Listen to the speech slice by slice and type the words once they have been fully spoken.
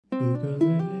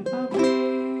Ukulele Abe.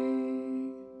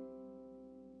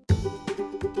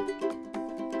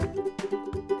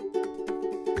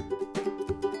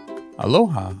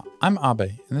 Aloha, I'm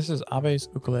Abe, and this is Abe's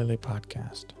Ukulele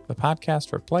Podcast, the podcast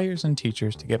for players and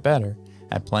teachers to get better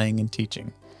at playing and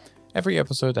teaching. Every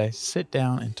episode, I sit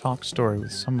down and talk story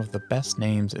with some of the best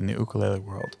names in the ukulele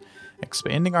world,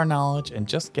 expanding our knowledge and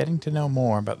just getting to know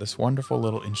more about this wonderful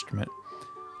little instrument.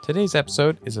 Today's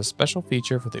episode is a special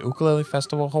feature for the Ukulele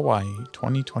Festival Hawaii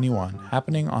 2021,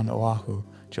 happening on Oahu,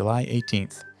 July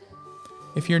 18th.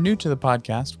 If you're new to the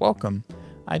podcast, welcome.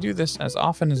 I do this as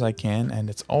often as I can, and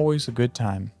it's always a good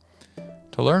time.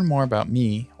 To learn more about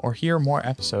me or hear more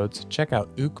episodes, check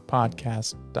out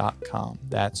ukepodcast.com.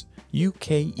 That's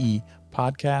UKE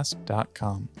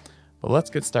podcast.com. But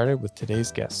let's get started with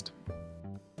today's guest.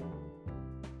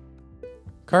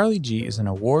 Carly G is an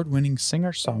award-winning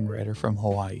singer-songwriter from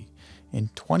Hawaii. In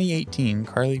 2018,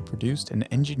 Carly produced and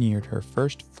engineered her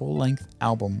first full-length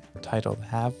album titled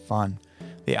Have Fun.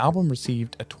 The album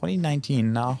received a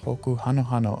 2019 Nā Hoku Hano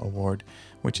Hano Award,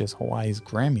 which is Hawaii's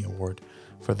Grammy Award,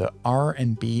 for the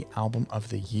R&B Album of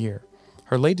the Year.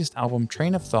 Her latest album,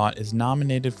 Train of Thought, is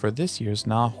nominated for this year's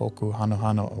Nā Hoku Hano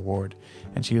Hano Award,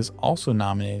 and she is also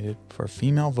nominated for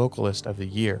Female Vocalist of the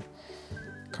Year.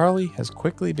 Carly has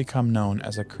quickly become known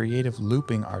as a creative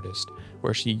looping artist,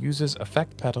 where she uses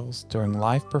effect pedals during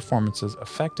live performances,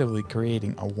 effectively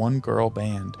creating a one-girl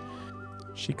band.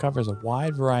 She covers a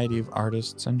wide variety of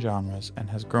artists and genres and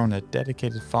has grown a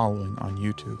dedicated following on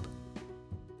YouTube.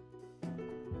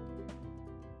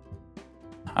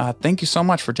 Thank you so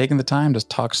much for taking the time to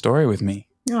talk story with me.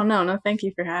 No, thank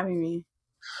you for having me.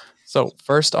 So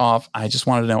first off, I just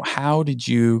wanted to know, how did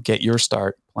you get your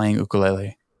start playing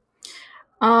ukulele?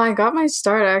 I got my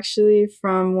start actually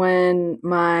from when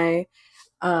my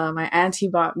auntie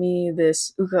bought me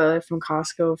this ukulele from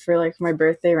Costco for like my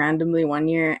birthday randomly one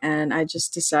year, and I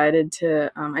just decided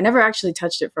to. I never actually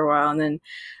touched it for a while, and then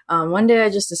one day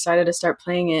I just decided to start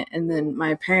playing it, and then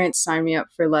my parents signed me up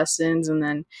for lessons, and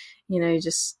then you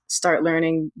just start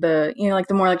learning the like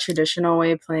the more like traditional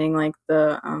way of playing like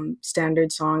the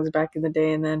standard songs back in the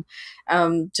day, and then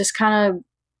just kind of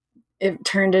it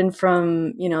turned in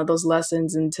from those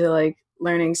lessons into like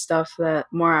learning stuff that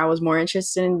I was more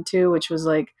interested in too, which was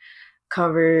like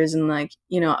covers and like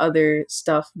other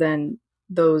stuff than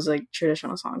those like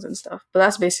traditional songs and stuff. But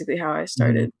that's basically how I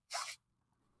started.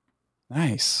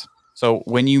 Nice. So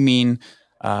when you mean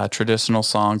traditional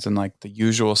songs and like the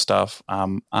usual stuff,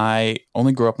 I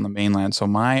only grew up on the mainland, so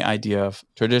my idea of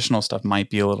traditional stuff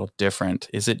might be a little different.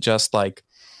 Is it just like,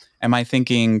 am I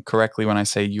thinking correctly when I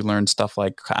say you learned stuff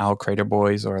like Owl Crater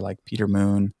Boys or like Peter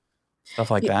Moon,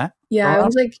 stuff like that? Yeah, I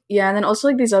was like, and then also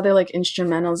like these other like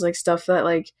instrumentals, like stuff that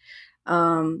like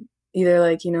either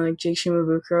like like Jake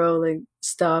Shimabukuro like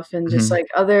stuff, and just like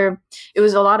other. It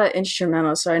was a lot of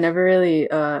instrumental, so I never really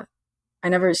I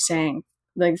never sang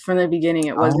like from the beginning.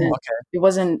 It wasn't. It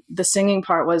wasn't the singing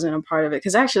part wasn't a part of it,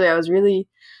 because actually I was really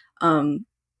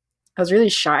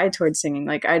shy towards singing.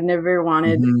 Like I never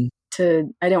wanted I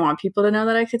didn't want people to know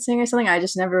that I could sing or something. I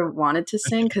just never wanted to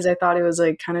sing because I thought it was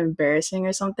like kind of embarrassing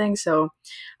or something. So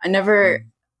I never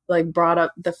like brought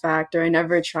up the fact, or I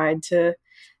never tried to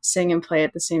sing and play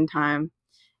at the same time.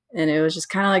 And it was just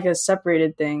kind of like a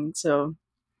separated thing. So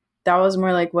that was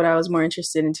more like what I was more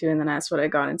interested into. And then that's what I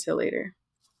got into later.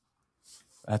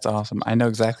 That's awesome. I know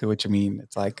exactly what you mean.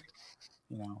 It's like,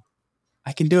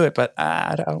 I can do it, but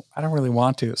I don't really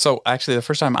want to. So actually, the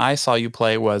first time I saw you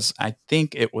play was, I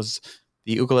think it was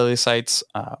the Ukulele Site's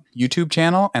YouTube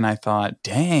channel, and I thought,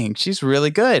 dang, she's really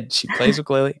good. She plays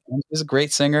ukulele, and she's a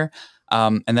great singer.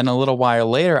 And then a little while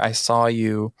later, I saw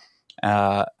you,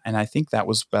 and I think that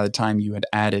was by the time you had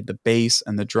added the bass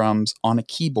and the drums on a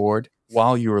keyboard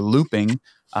while you were looping.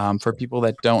 For people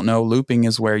that don't know, looping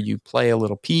is where you play a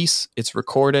little piece, it's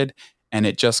recorded, and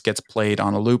it just gets played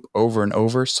on a loop over and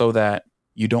over so that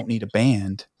you don't need a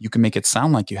band. You can make it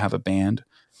sound like you have a band.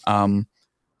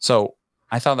 So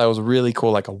I thought that was really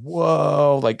cool, like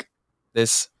like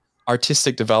this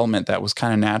artistic development that was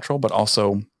kind of natural, but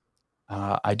also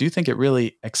I do think it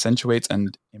really accentuates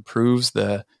and improves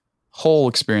the whole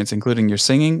experience, including your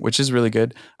singing, which is really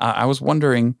good. I was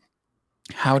wondering,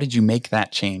 how did you make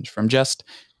that change from just,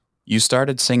 you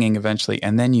started singing eventually,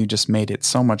 and then you just made it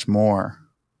so much more?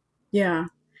 Yeah.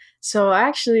 So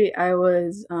actually I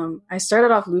started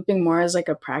off looping more as like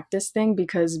a practice thing,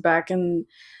 because back in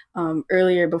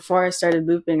earlier, before I started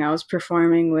looping, I was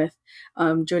performing with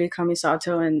Jori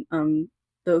Kamisato and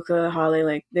the Ukulele Hale.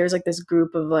 Like there was like this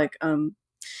group of like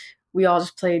we all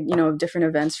just played, different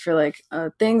events for like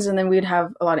things, and then we'd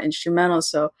have a lot of instrumentals.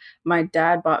 So my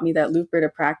dad bought me that looper to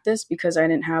practice because I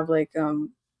didn't have like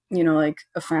like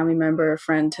a family member or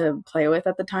friend to play with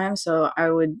at the time. So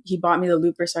he bought me the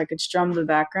looper so I could strum the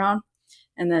background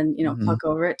and then Hmm. pluck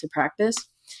over it to practice.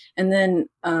 And then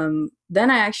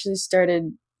I actually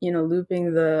started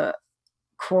looping the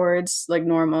chords like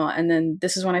normal, and then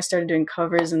this is when I started doing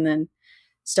covers, and then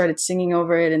started singing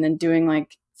over it, and then doing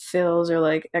like fills or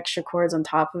like extra chords on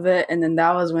top of it. And then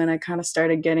that was when I kind of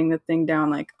started getting the thing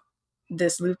down, like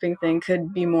this looping thing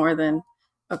could be more than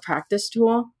a practice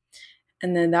tool.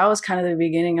 And then that was kind of the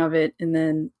beginning of it. And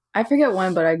then I forget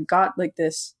when, but I got like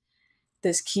this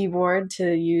keyboard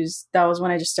to use. That was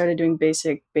when I just started doing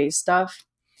basic bass stuff.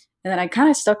 And then I kind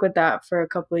of stuck with that for a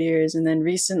couple of years. And then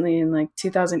recently in like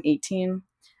 2018,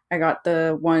 I got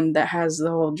the one that has the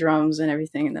whole drums and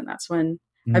everything. And then that's when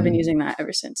I've been Mm. using that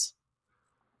ever since.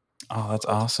 Oh, that's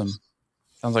awesome.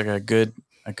 Sounds like a good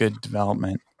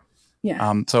development.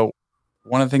 Yeah. So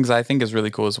one of the things I think is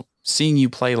really cool is seeing you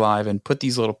play live and put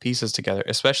these little pieces together,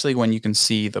 especially when you can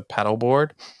see the pedal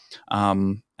board.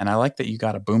 And I like that you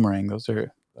got a boomerang. Those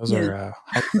are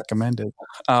highly recommended.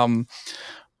 Um,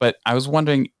 but I was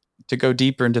wondering, to go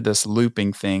deeper into this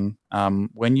looping thing.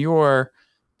 When you're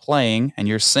playing and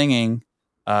you're singing,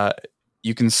 uh,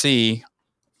 you can see.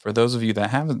 For those of you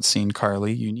that haven't seen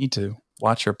Carly, you need to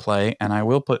watch her play, and I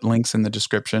will put links in the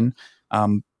description.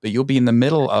 But you'll be in the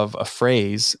middle of a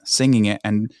phrase singing it,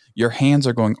 and your hands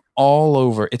are going all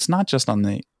over. It's not just on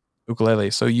the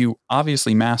ukulele. So you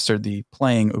obviously mastered the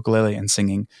playing ukulele and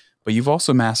singing, but you've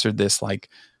also mastered this. Like,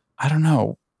 I don't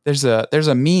know. There's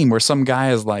a meme where some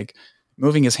guy is like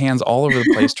moving his hands all over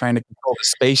the place trying to control the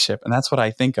spaceship, and that's what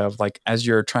I think of. Like as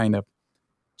you're trying to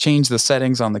change the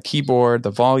settings on the keyboard, the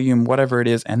volume, whatever it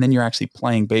is, and then you're actually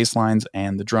playing bass lines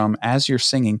and the drum as you're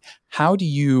singing. How do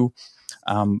you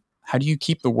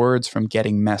keep the words from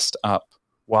getting messed up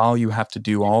while you have to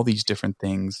do all these different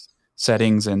things,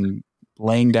 settings and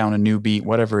laying down a new beat,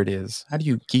 whatever it is? How do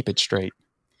you keep it straight?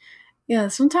 Yeah.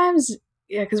 Sometimes,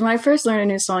 yeah, because when I first learn a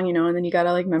new song, and then you got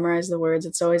to like memorize the words,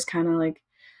 it's always kind of like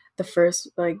the first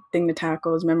like thing to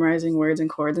tackle is memorizing words and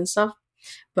chords and stuff.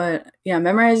 But yeah,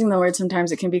 memorizing the words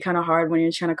sometimes it can be kind of hard when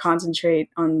you're trying to concentrate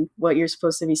on what you're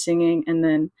supposed to be singing and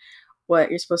then what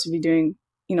you're supposed to be doing,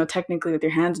 technically with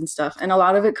your hands and stuff. And a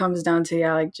lot of it comes down to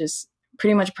yeah, like just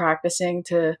pretty much practicing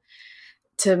to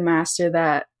master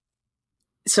that.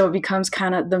 So it becomes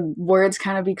kind of the words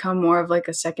kind of become more of like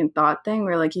a second thought thing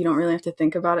where like you don't really have to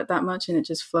think about it that much and it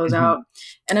just flows Mhm. out.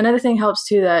 And another thing helps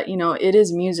too that, it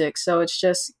is music. So it's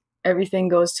just everything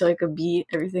goes to like a beat,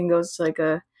 everything goes to like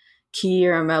a key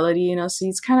or a melody, so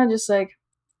it's kind of just like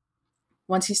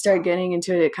once you start getting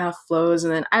into it, it kind of flows.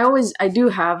 And then I do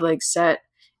have like set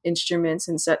instruments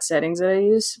and set settings that I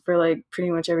use for like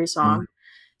pretty much every Mhm. song.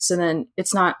 So then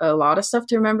it's not a lot of stuff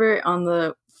to remember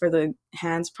for the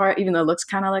hands part, even though it looks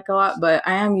kind of like a lot, but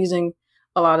I am using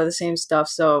a lot of the same stuff.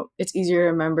 So it's easier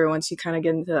to remember once you kind of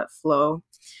get into that flow.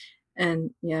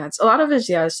 And yeah, it's a lot of it.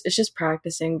 Yeah, it's just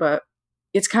practicing, but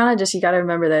it's kind of just, you got to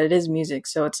remember that it is music.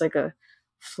 So it's like a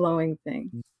flowing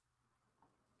thing.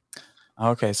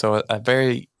 Okay, so a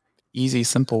very easy,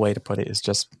 simple way to put it is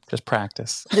just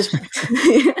practice. Just practice.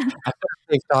 I thought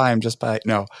it takes time just by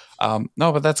no,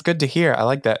 no, but that's good to hear. I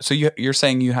like that. So you're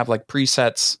saying you have like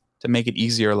presets to make it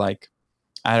easier. Like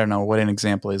I don't know what an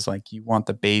example is. Like you want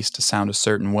the bass to sound a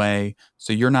certain way,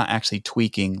 so you're not actually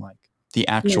tweaking like the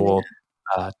Yeah, actual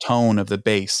tone of the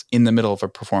bass in the middle of a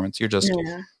performance. You're just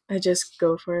yeah. I just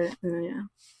go for it. And yeah.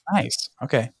 nice.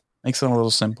 Okay, makes it a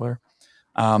little simpler.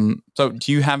 So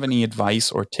do you have any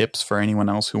advice or tips for anyone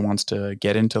else who wants to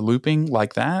get into looping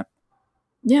like that?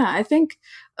 Yeah, I think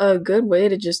a good way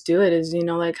to just do it is,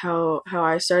 like how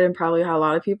I started and probably how a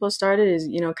lot of people started is,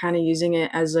 kind of using it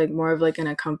as like more of like an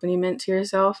accompaniment to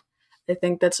yourself. I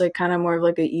think that's like kind of more of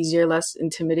like a easier, less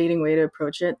intimidating way to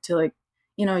approach it to like,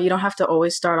 you don't have to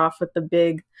always start off with the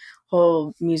big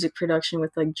whole music production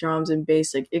with like drums and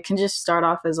bass. Like it can just start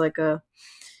off as like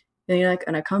like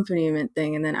an accompaniment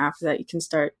thing, and then after that you can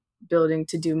start building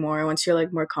to do more once you're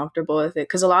like more comfortable with it,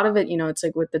 because a lot of it, it's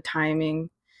like with the timing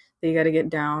that you got to get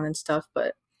down and stuff.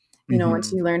 But once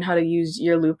Hmm. you learn how to use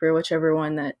your looper, whichever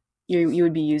one that you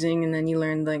would be using, and then you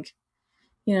learn like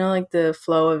like the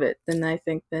flow of it, then I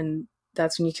think then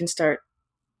that's when you can start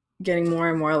getting more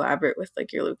and more elaborate with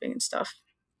like your looping and stuff.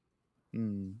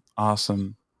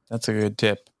 Awesome. That's a good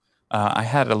tip. I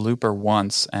had a looper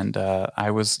once, and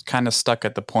I was kind of stuck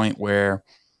at the point where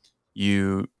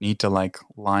you need to like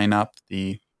line up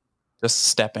the just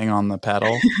stepping on the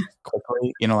pedal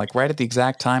quickly, like right at the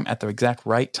exact time, at the exact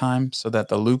right time, so that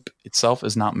the loop itself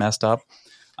is not messed up.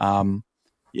 Um,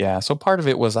 yeah, so part of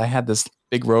it was I had this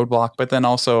big roadblock, but then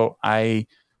also I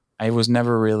was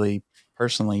never really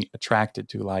personally attracted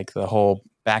to like the whole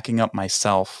backing up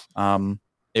myself.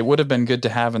 It would have been good to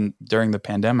have during the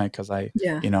pandemic because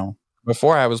Yeah. you know,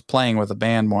 before I was playing with a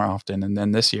band more often, and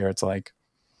then this year it's like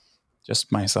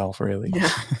just myself really. Yeah.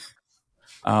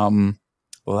 um,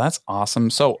 well, that's awesome.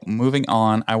 So moving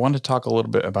on, I want to talk a little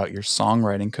bit about your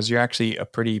songwriting because you're actually a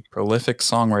pretty prolific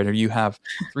songwriter. You have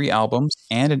 3 albums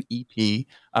and an EP.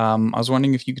 I was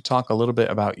wondering if you could talk a little bit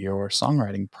about your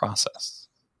songwriting process.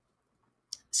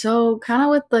 So kind of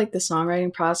with like the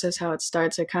songwriting process, how it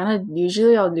starts, I kind of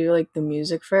usually I'll do like the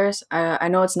music first. I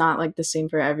know it's not like the same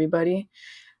for everybody,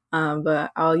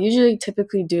 but I'll usually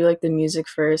typically do like the music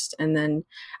first, and then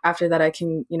after that I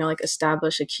can like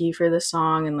establish a key for the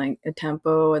song and like a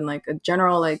tempo and like a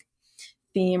general like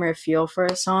theme or feel for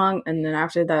a song, and then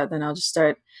after that then I'll just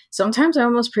start. Sometimes I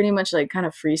almost pretty much like kind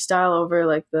of freestyle over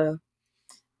like the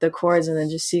chords and then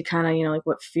just see kind of like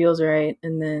what feels right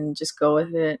and then just go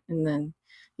with it, and then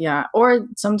yeah. Or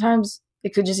sometimes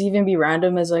it could just even be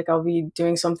random, as like I'll be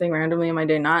doing something randomly in my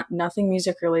day, nothing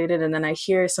music related, and then I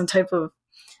hear some type of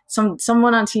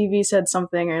someone on TV said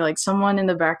something, or like someone in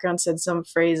the background said some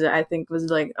phrase that I think was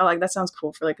like, oh, like that sounds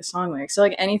cool for like a song lyric. So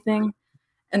like anything,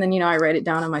 and then I write it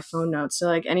down on my phone notes, so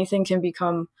like anything can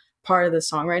become part of the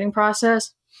songwriting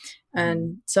process.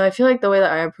 And so I feel like the way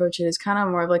that I approach it is kind of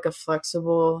more of like a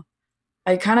flexible.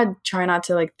 I kind of try not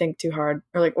to like think too hard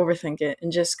or like overthink it,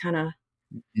 and just kind of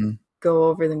Mhm. go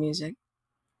over the music.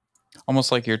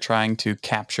 Almost like you're trying to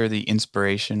capture the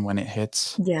inspiration when it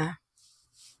hits. Yeah.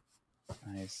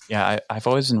 Nice. Yeah, I've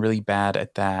always been really bad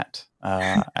at that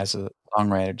as a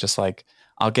songwriter. Just like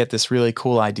I'll get this really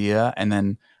cool idea and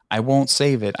then I won't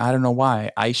save it. I don't know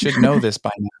why. I should know this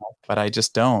by now, but I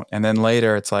just don't. And then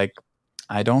later it's like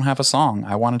I don't have a song.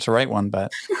 I wanted to write one,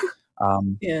 but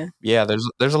Yeah. yeah,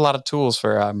 there's a lot of tools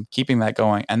for keeping that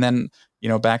going. And then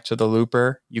back to the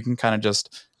looper, you can kind of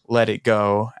just let it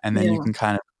go, and then you Yeah. can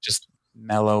kind of just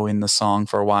mellow in the song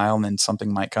for a while, and then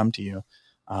something might come to you.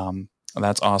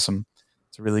 That's awesome.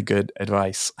 It's really good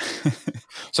advice.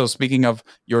 So speaking of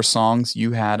your songs,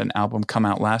 you had an album come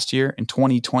out last year in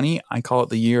 2020. I call it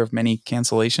the year of many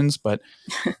cancellations, but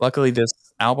luckily this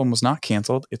album was not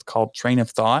canceled. It's called Train of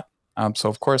Thought. So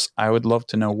of course, I would love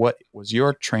to know what was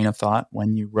your train of thought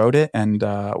when you wrote it, and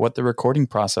what the recording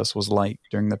process was like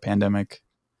during the pandemic.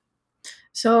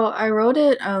 So I wrote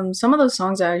it. Some of those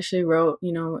songs I actually wrote,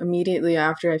 immediately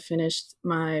after I finished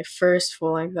my first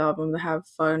full length album, the Have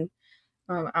Fun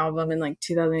album in like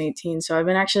 2018. So I've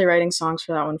been actually writing songs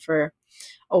for that one for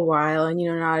a while, and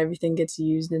not everything gets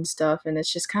used and stuff, and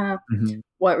it's just kind of Mhm.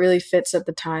 what really fits at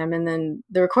the time. And then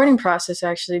the recording process,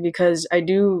 actually, because I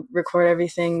do record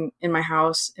everything in my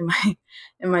house, in my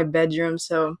in my bedroom.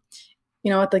 So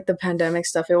with like the pandemic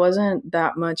stuff, it wasn't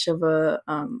that much of a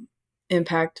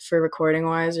impact for recording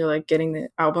wise or like getting the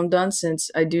album done,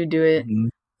 since I do it Mhm.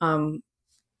 um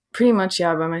pretty much,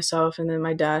 yeah, by myself, and then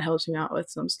my dad helps me out with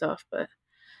some stuff. But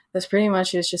that's pretty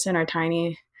much it. It's just in our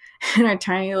tiny in our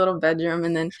tiny little bedroom.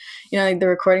 And then like the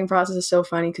recording process is so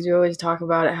funny because we always talk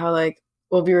about it, how like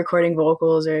we'll be recording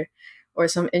vocals or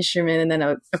some instrument, and then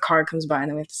a car comes by and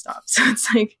then we have to stop. So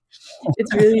it's like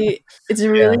it's really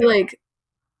Yeah. like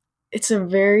it's a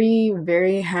very,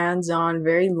 very hands-on,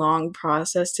 very long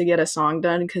process to get a song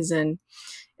done, because then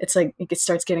it's like it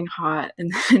starts getting hot,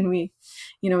 and then we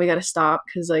got to stop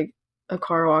because like a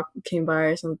car walk came by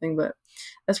or something. But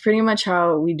that's pretty much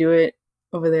how we do it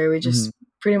over there. We Mhm. just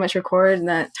pretty much record in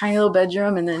that tiny little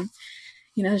bedroom, and then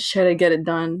just try to get it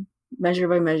done measure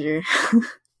by measure.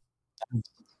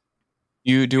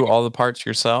 You do all the parts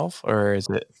yourself, or is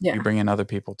it you Yeah. bring in other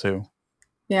people too?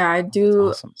 Yeah, I Oh, that's do.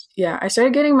 awesome. Yeah, I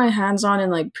started getting my hands on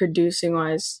in like producing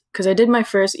wise, because I did my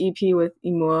first EP with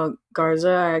Imua Garza.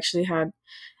 I actually had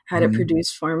it Mhm.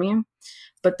 produced for me.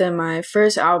 But then my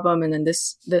first album, and then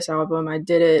this album,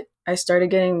 I started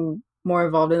getting more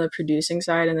involved in the producing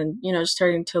side, and then just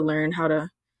starting to learn how to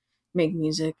make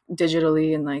music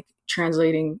digitally, and like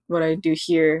translating what I do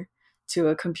here to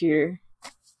a computer.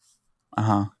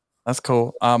 Uh-huh. That's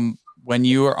cool. When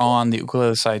you were on the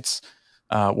Ukulele Sites,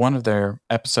 one of their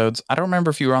episodes, I don't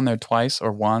remember if you were on there twice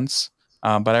or once,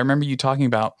 but I remember you talking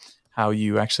about how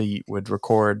you actually would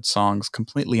record songs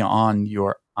completely on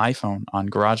your iPhone on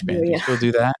GarageBand. Do you Yeah. still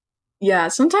do that? Yeah,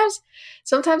 sometimes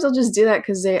I'll just do that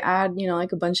because they add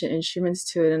like a bunch of instruments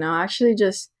to it, and I'll actually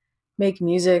just make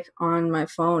music on my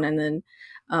phone, and then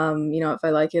if I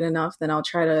like it enough, then I'll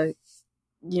try to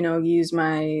use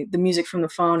the music from the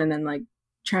phone, and then like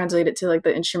translate it to like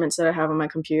the instruments that I have on my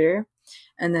computer.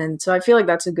 And then so I feel like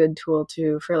that's a good tool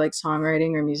too for like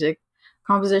songwriting or music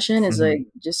composition is Hmm. like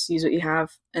just use what you have.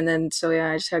 And then so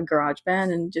yeah, I just had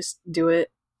GarageBand and just do it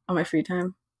on my free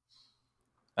time.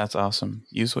 That's awesome.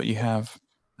 Use what you have.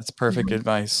 That's perfect Mhm.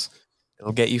 advice.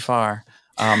 It'll get you far.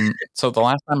 So the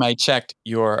last time I checked,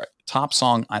 your top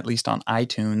song, at least on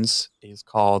iTunes, is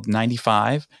called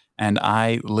 95. And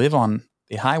I live on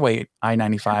the highway I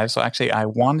 95. So actually, I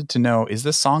wanted to know, is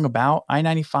this song about I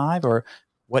 95 or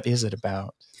what is it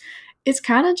about? It's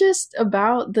kind of just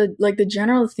about the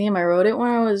general theme. I wrote it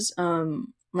when I was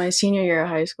my senior year of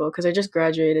high school because I just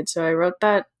graduated. So I wrote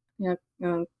that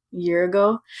year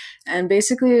ago, and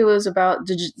basically it was about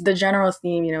the general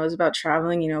theme. You know, it was about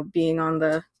traveling. You know, being on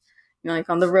the like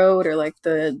on the road or like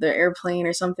the airplane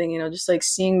or something. You know, just like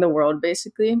seeing the world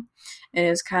basically, and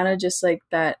it's kind of just like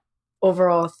that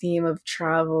overall theme of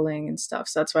traveling and stuff.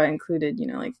 So that's why I included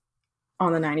like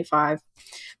on the 95.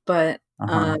 But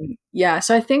Uh-huh. yeah,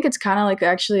 so I think it's kind of like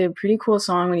actually a pretty cool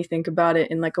song when you think about it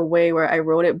in like a way where I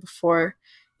wrote it before,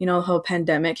 the whole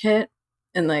pandemic hit,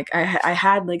 and like I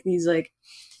had like these like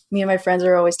me and my friends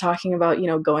are always talking about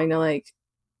going to like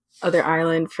other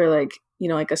island for like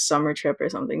like a summer trip or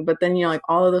something, but then like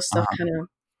all of those stuff Uh-huh. kind of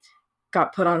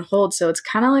got put on hold, so it's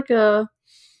kind of like a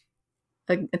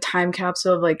time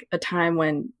capsule of like a time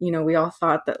when we all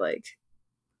thought that like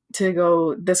to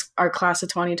go this our class of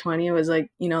 2020 was like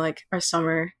like our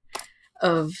summer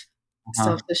of Uh-huh.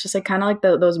 stuff. It's just like kind of like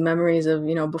those memories of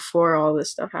before all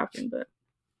this stuff happened. But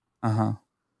Uh-huh.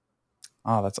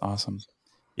 Oh, that's awesome.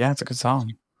 Yeah, it's a good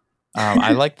song.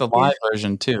 I like the yeah, live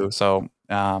version too, so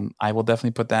I will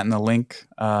definitely put that in the link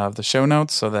of the show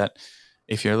notes so that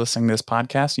if you're listening to this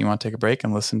podcast and you want to take a break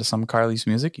and listen to some Carly's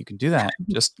music, you can do that.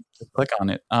 Just click on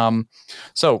it.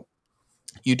 So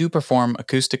you do perform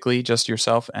acoustically, just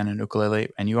yourself and an ukulele,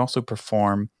 and you also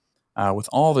perform with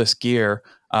all this gear.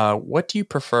 What do you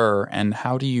prefer, and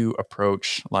how do you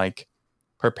approach like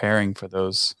preparing for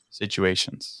those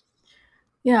situations?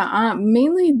 yeah.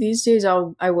 Mainly these days,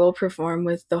 I will perform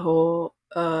with the whole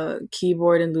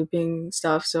keyboard and looping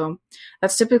stuff. So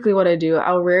that's typically what I do.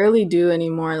 I'll rarely do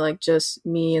anymore like just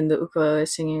me and the ukulele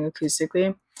singing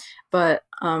acoustically. But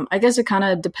I guess it kind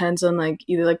of depends on like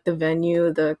either like the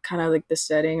venue, the kind of like the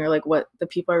setting, or like what the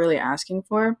people are really asking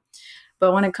for.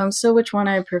 But when it comes to which one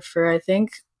I prefer, I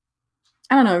think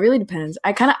I don't know. It really depends.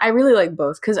 I really like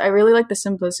both because I really like the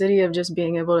simplicity of just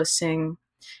being able to sing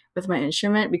with my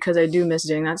instrument because I do miss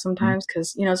doing that Mhm. sometimes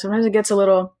because sometimes it gets a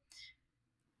little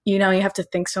you have to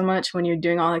think so much when you're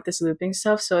doing all like this looping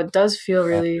stuff. So it does feel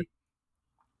Yeah. really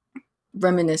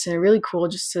reminiscent and really cool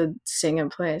just to sing and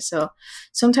play. So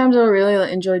sometimes I'll really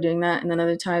like, enjoy doing that, and then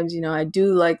other times I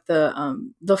do like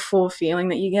the full feeling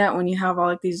that you get when you have all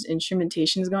like these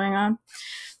instrumentations going on.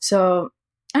 So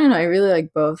I don't know. I really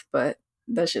like both, but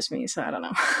that's just me. So I don't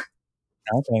know.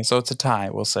 Okay, so it's a tie,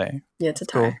 we'll say. Yeah, it's a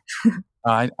That's tie. cool.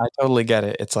 I totally get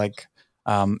it. It's like,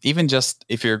 even just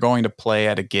if you're going to play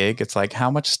at a gig, it's like,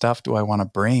 how much stuff do I want to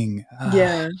bring?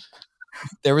 Yeah.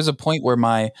 There was a point where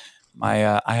I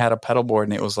had a pedal board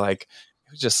and it was like,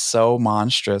 it was just so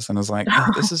monstrous, and I was like,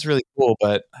 this is really cool,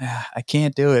 but I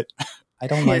can't do it. I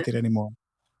don't Yeah. like it anymore.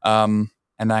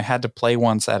 And I had to play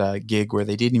once at a gig where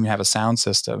they didn't even have a sound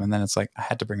system, and then it's like I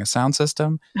had to bring a sound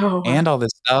system Oh wow. and all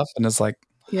this stuff, and it's like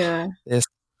Yeah. this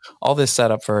all this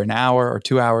setup for an hour or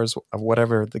 2 hours of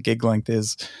whatever the gig length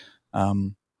is.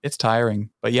 It's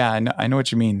tiring, but yeah, I know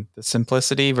what you mean. The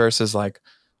simplicity versus like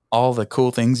all the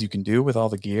cool things you can do with all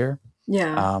the gear.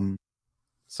 Yeah. Um,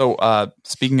 so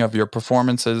speaking of your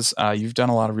performances, you've done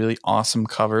a lot of really awesome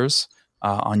covers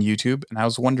on YouTube, and I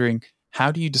was wondering,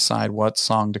 how do you decide what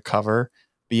song to cover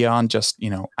beyond just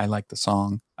I like the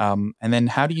song, and then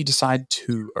how do you decide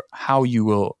to or how you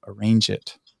will arrange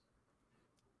it?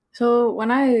 So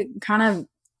when I kind of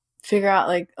figure out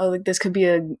like, oh, like this could be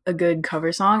a good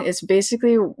cover song, it's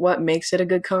basically what makes it a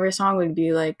good cover song would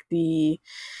be like the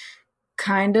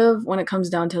kind of when it comes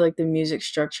down to like the music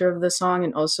structure of the song,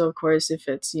 and also of course if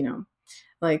it's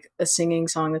like a singing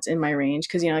song that's in my range,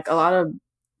 because like a lot of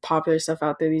popular stuff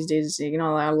out there these days is a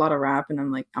lot of rap, and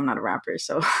I'm like I'm not a rapper,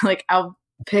 so like I'll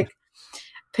pick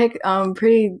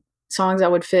pretty songs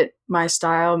that would fit my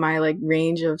style, my like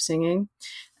range of singing.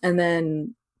 And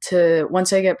then to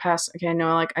once I get past, okay, I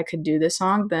know like I could do this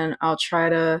song, then I'll try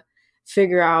to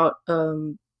figure out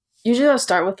usually I'll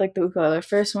start with like the ukulele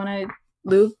first when I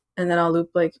loop, and then I'll loop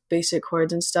like basic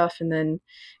chords and stuff, and then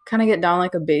kind of get down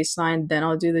like a bass line, then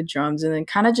I'll do the drums, and then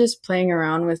kind of just playing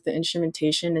around with the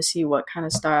instrumentation to see what kind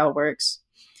of style works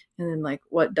and then like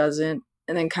what doesn't.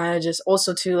 And then kind of just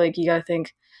also too like you gotta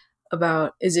think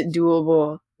about, is it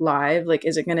doable live? Like,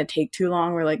 is it going to take too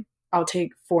long? Or like, I'll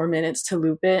take 4 minutes to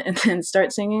loop it and then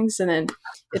start singing. So then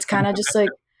it's kind of just like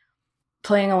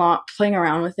playing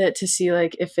around with it to see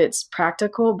like if it's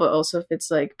practical, but also if it's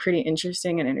like pretty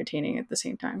interesting and entertaining at the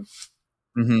same time.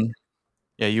 Hmm.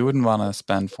 Yeah, you wouldn't want to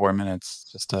spend 4 minutes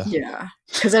just to Yeah,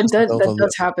 because that does build a that loop.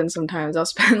 does happen sometimes.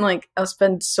 I'll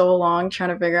spend so long trying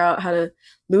to figure out how to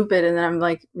loop it, and then I'm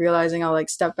like realizing I'll like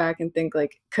step back and think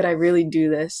like, could I really do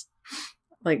this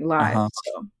like live? Uh-huh.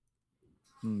 So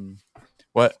Hmm.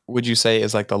 What would you say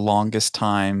is like the longest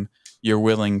time you're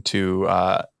willing to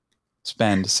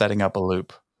spend setting up a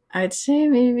loop? I'd say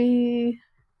maybe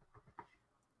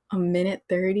a minute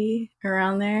 30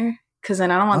 around there, because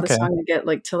then I don't want the Okay. song to get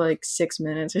like to like 6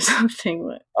 minutes or something.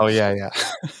 But Oh yeah, yeah.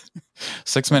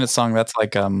 6 minute song. That's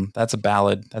like that's a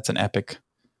ballad. That's an epic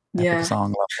yeah,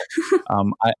 song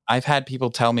level. I've had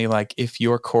people tell me like if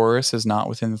your chorus is not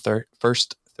within the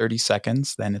first 30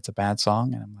 seconds, then it's a bad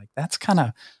song, and I'm like that's kind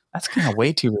of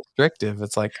way too restrictive.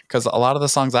 It's like because a lot of the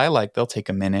songs I like, they'll take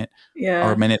a minute or a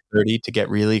yeah, minute 30 to get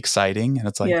really exciting, and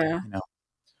it's like yeah.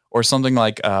 or something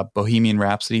like Bohemian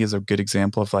Rhapsody is a good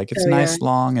example of like it's Oh yeah, nice,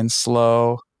 long, and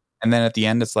slow, and then at the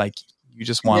end it's like you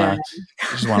just yeah. wanna you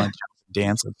just wanna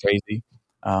dance like crazy.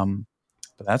 Um,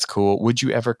 but that's cool. Would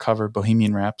you ever cover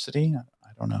Bohemian Rhapsody? I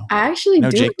don't know. I I actually know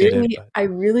do Jake did it, really, but I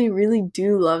really, really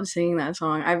do love singing that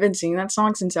song. I've been singing that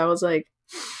song since I was like,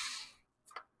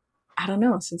 I don't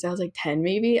know, since I was like 10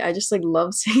 maybe. I just like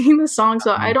love singing the song.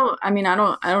 So I don't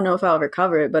know if I'll ever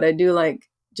cover it, but I do like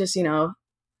just,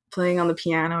 playing on the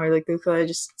piano or like the ukulele,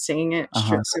 just singing it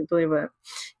uh-huh. simply. But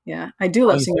yeah, I do Well,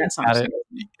 love you singing think that song. about So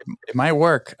it, it might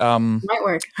work. might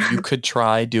work. You could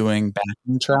try doing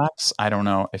backing tracks. I don't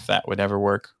know if that would ever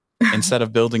work. Instead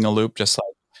of building a loop, just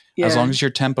like as Yeah, long as your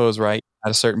tempo is right,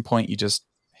 at a certain point, you just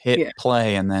hit yeah.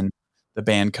 play, and then the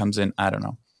band comes in. I don't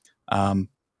know. Um,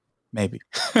 maybe.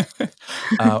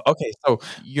 Okay, so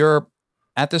you're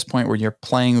at this point where you're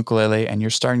playing ukulele and you're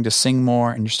starting to sing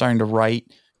more and you're starting to write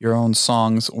your own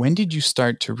songs. When did you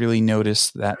start to really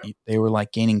notice that they were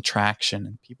like gaining traction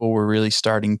and people were really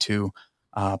starting to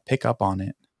pick up on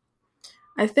it?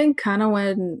 I think kind of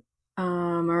when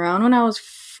around when I was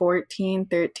 14,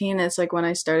 13, it's like when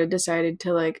I started decided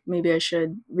to like maybe I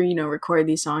should record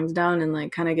these songs down and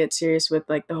like kind of get serious with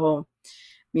like the whole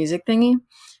music thingy.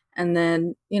 And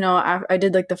then, I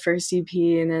did like the first EP,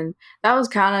 and then that was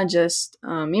kind of just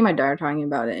me and my dad talking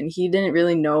about it. And he didn't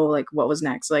really know like what was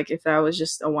next, like if that was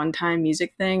just a one time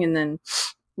music thing. And then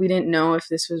we didn't know if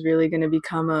this was really going to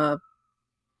become a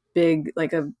big,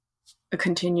 like a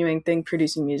continuing thing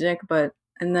producing music. But,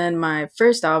 and then my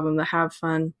first album, The Have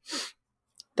Fun,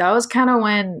 that was kind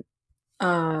of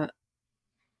uh,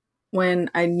 when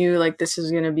I knew like this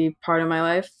was going to be part of my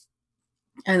life.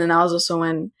 And then that was also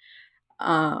when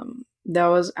that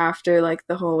was after like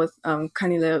the whole with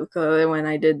Kanile Ukulele, when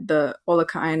I did the Ola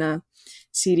Kaina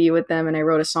CD with them and I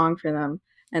wrote a song for them.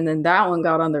 And then that one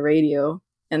got on the radio,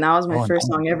 and that was my Oh, first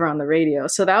nice. song ever on the radio.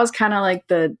 So that was kind of like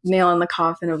the nail in the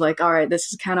coffin of like, all right,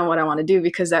 this is kind of what I want to do,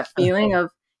 because that feeling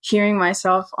of hearing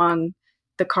myself on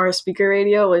the car speaker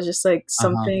radio was just like Uh-huh.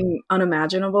 something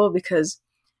unimaginable, because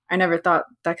I never thought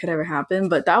that could ever happen.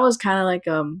 But that was kind of like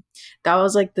that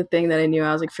was like the thing that I knew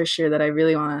I was like for sure that I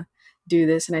really want to do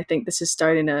this, and I think this is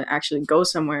starting to actually go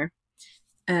somewhere.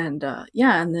 And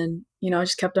yeah, and then I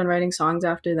just kept on writing songs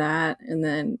after that, and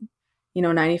then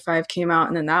 95 came out,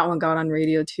 and then that one got on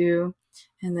radio too.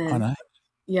 And Oh, then nice.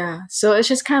 yeah, so it's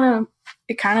just kind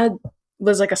of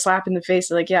was like a slap in the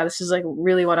face, like, yeah, this is like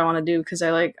really what I want to do, because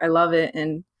I love it.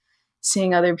 And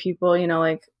seeing other people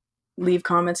like leave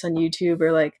comments on YouTube,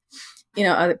 or like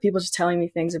other people just telling me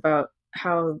things about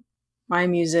how my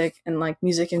music and like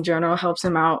music in general helps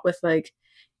them out with like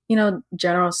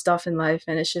general stuff in life.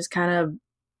 And it's just kind of,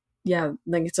 yeah,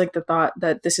 like it's like the thought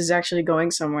that this is actually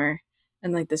going somewhere,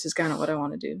 and like this is kind of what I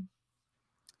want to do.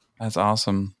 That's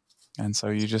awesome. And so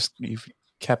you've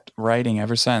kept writing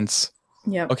ever since.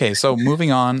 Yep. Okay, so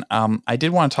moving on, I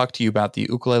did want to talk to you about the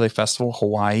Ukulele Festival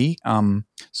Hawaii.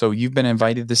 So you've been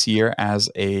invited this year as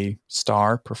a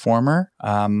star performer,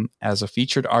 as a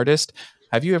featured artist.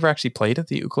 Have you ever actually played at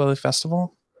the Ukulele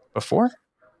Festival before?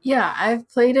 Yeah, I've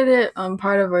played at it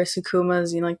part of our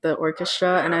Sukumas, like the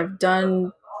orchestra, and I've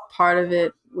done part of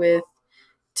it with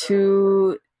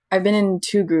two. I've been in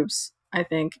two groups, I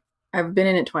think. I've been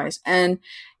in it twice, and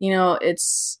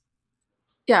it's,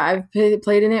 yeah, I've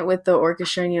played in it with the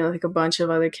orchestra and like a bunch of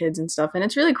other kids and stuff, and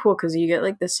it's really cool because you get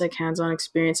like this like hands-on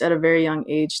experience at a very young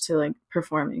age to like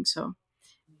performing. So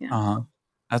yeah, Uh-huh.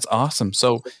 That's awesome.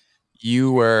 So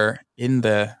you were in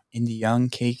the young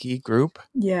Keiki group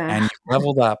yeah. and you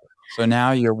leveled up. So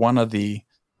now you're one of the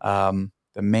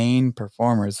main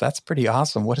performers. That's pretty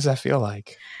awesome. What does that feel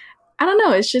like? I don't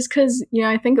know. It's just because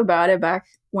I think about it back.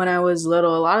 when I was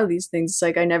little, a lot of these things, it's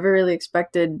like I never really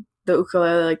expected the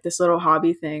ukulele, like this little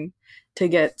hobby thing, to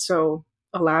get so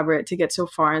elaborate, to get so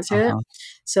far into it. Uh-huh.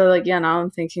 So like, yeah, now I'm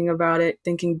thinking about it,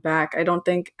 thinking back. I don't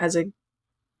think as a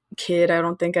kid, I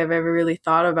don't think I've ever really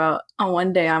thought about, oh,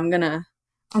 one day I'm gonna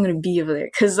be over there,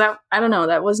 because that, I don't know,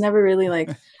 that was never really like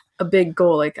a big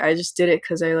goal. Like I just did it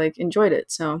because I like enjoyed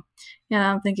it. So yeah,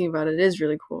 now I'm thinking about it. It is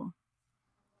really cool.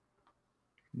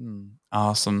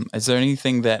 Awesome. Is there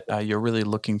anything that you're really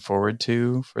looking forward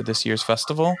to for this year's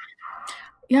festival?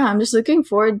 Yeah, I'm just looking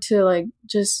forward to like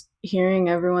just hearing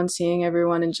everyone, seeing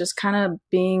everyone, and just kind of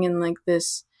being in like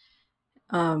this,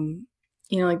 um,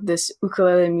 like this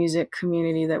ukulele music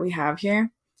community that we have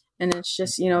here. And it's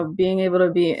just, being able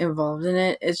to be involved in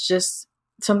it. It's just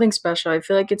something special. I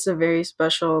feel like it's a very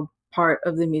special part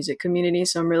of the music community.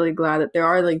 So I'm really glad that there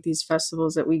are like these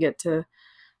festivals that we get to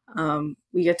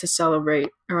celebrate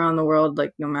around the world,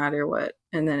 like no matter what.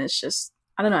 And then it's just,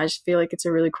 I don't know, I just feel like it's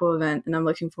a really cool event, and I'm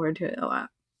looking forward to it a lot.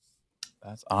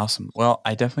 That's awesome. Well,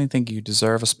 I definitely think you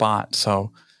deserve a spot.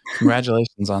 So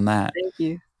congratulations on that. Thank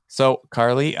you. So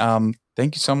Carly,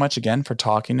 thank you so much again for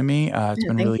talking to me. It's Yeah,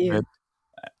 been thank really you. good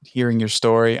hearing your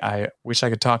story. I wish I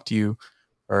could talk to you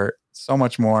for so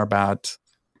much more about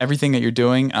everything that you're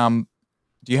doing. Do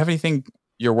you have anything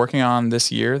you're working on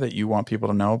this year that you want people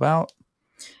to know about?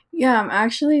 Yeah, I'm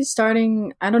actually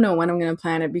starting. I don't know when I'm going to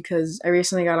plan it, because I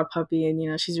recently got a puppy,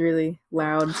 and she's really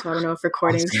loud. So I don't know if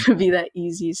recording is Awesome. going to be that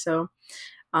easy. So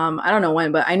I don't know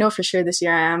when, but I know for sure this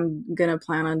year I am going to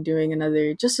plan on doing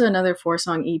another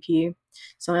 4-song EP,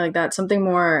 something like that, something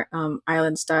more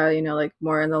island style, like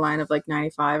more in the line of like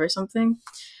 95 or something.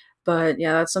 But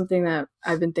yeah, that's something that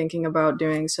I've been thinking about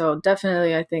doing. So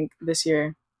definitely, I think this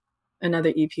year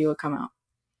another EP will come out.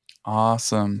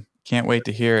 Awesome. Can't wait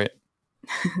to hear it.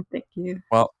 Thank you.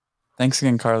 Well, thanks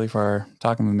again, Carly, for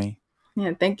talking with me.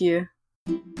 Yeah, thank you.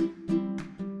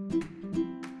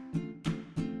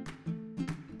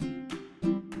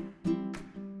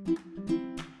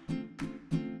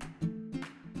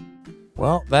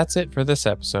 Well, that's it for this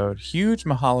episode. Huge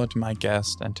mahalo to my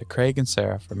guest and to Craig and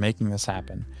Sarah for making this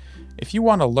happen. If you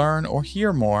want to learn or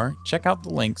hear more, check out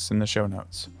the links in the show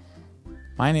notes.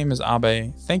 My name is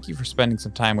Abe. Thank you for spending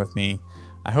some time with me.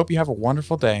 I hope you have a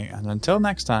wonderful day, and until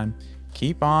next time,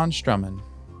 keep on strumming.